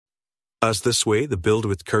As this way, the build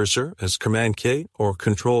with cursor as Command K or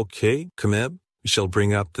Control K, Command, we shall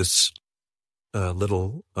bring up this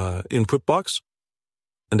little input box.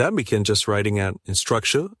 And then we can just writing an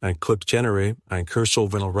instruction and click generate and cursor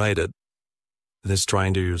will write it. It is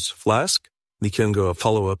trying to use Flask. We can go a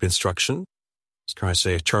follow-up instruction. Let's try to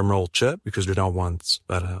say terminal chat because we don't want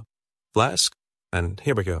Flask. And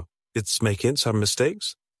here we go. It's making some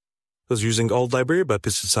mistakes. It was using old library, but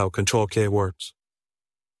this is how Control K works.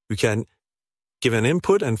 You can give an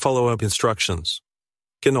input and follow-up instructions.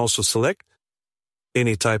 You can also select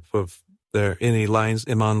any type of any lines,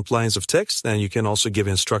 amount of lines of text, and you can also give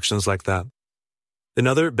instructions like that.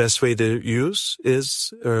 Another best way to use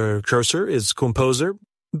is cursor is Composer.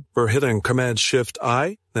 We're hitting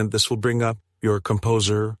Command-Shift-I, and this will bring up your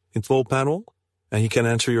Composer info panel, and you can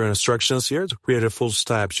enter your instructions here to create a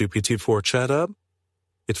full-stack GPT-4 chat app.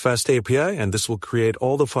 Hit Fast API, and this will create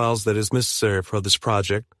all the files that is necessary for this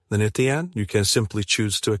project. Then at the end, you can simply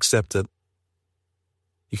choose to accept it.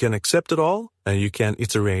 You can accept it all, and you can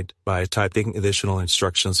iterate by typing additional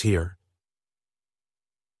instructions here.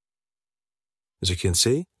 As you can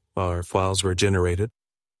see, our files were generated.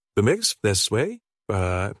 The best way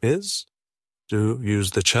is to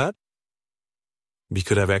use the chat. We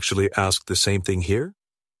could have actually asked the same thing here.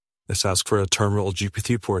 Let's ask for a terminal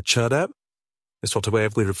GPT-4 chat app. It's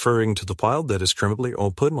automatically referring to the file that is currently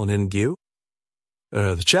open on InView.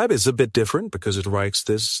 The chat is a bit different because it writes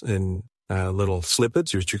this in little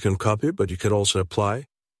snippets which you can copy, but you can also apply.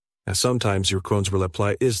 And sometimes your codes will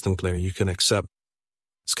apply instantly. You can accept.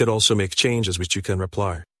 This can also make changes which you can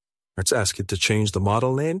reply. Let's ask it to change the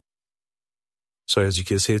model name. So as you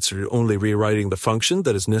can see, it's only rewriting the function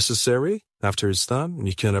that is necessary. After it's done,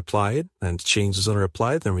 you can apply it, and changes are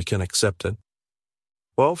applied, then we can accept it.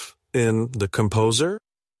 Both in the Composer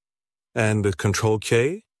and the Control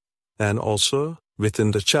K, and also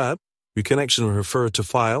within the chat, you can actually refer to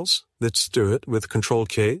files. Let's do it with Control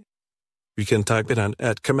K. You can type it on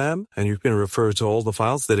add command, and you can refer to all the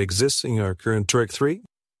files that exist in your current directory.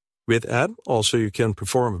 With add, also you can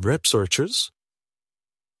perform web searches.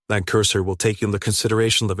 That cursor will take into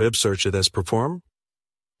consideration the web search it has performed.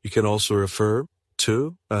 You can also refer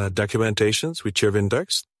to documentations which you have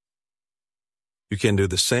indexed. You can do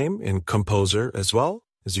the same in Composer as well.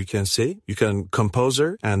 As you can see, you can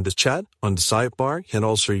Composer and the chat on the sidebar can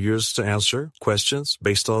also use to answer questions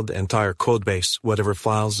based on the entire code base, whatever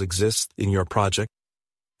files exist in your project.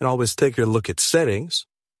 And always take a look at settings.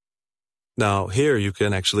 Now here you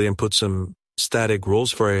can actually input some static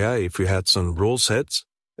rules for AI if you had some rule sets.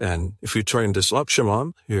 And if you turn this option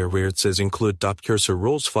on here where it says include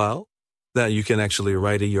 .cursorrules file, then you can actually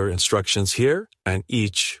write your instructions here, and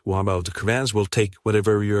each one of the commands will take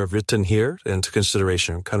whatever you have written here into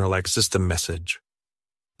consideration, kind of like system message.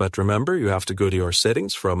 But remember, you have to go to your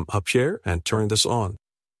settings from up here and turn this on.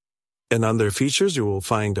 And under features, you will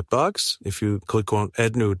find the docs. If you click on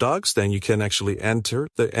add new docs, then you can actually enter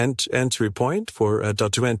the entry point for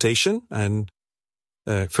documentation, and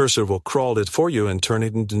Cursor will crawl it for you and turn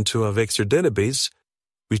it into a vector database,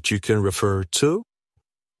 which you can refer to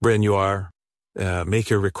when you are make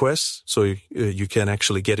a request, so you can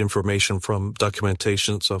actually get information from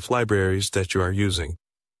documentations of libraries that you are using.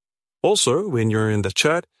 Also, when you're in the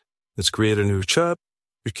chat, let's create a new chat.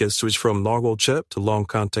 You can switch from normal chat to long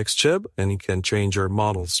context chat, and you can change your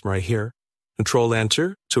models right here.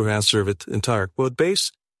 Control-Enter to answer with entire code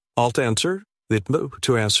base. Alt-Enter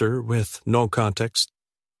to answer with no context.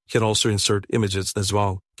 You can also insert images as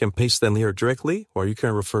well. You can paste them here directly, or you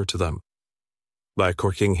can refer to them. By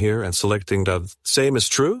clicking here and selecting the same is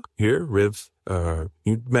true here with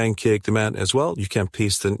cmd+k command as well, you can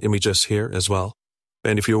paste in images here as well.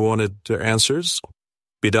 And if you wanted the answers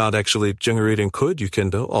without actually generating code, you can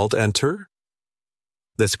do Alt-Enter.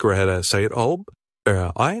 Let's go ahead and say it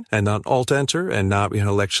Alt-I and then Alt-Enter, and now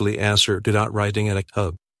it'll actually answer without writing in a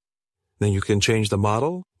code. Then you can change the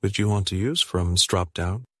model which you want to use from this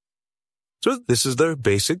drop-down. So this is the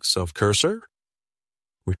basics of Cursor.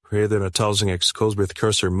 We created a 1000x code with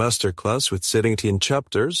Cursor masterclass with 17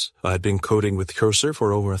 chapters. I've been coding with Cursor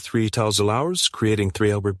for over 3,000 hours, creating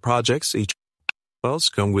 300 projects. Each files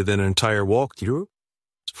come with an entire walkthrough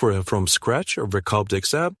from scratch of a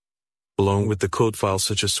complex app, along with the code files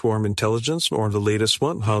such as Swarm Intelligence or the latest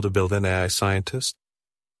one, How to Build an AI Scientist.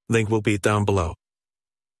 Link will be down below.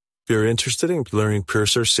 If you're interested in learning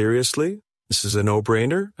Cursor seriously, this is a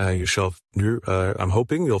no-brainer. I'm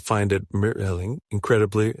hoping you'll find it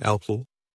incredibly helpful.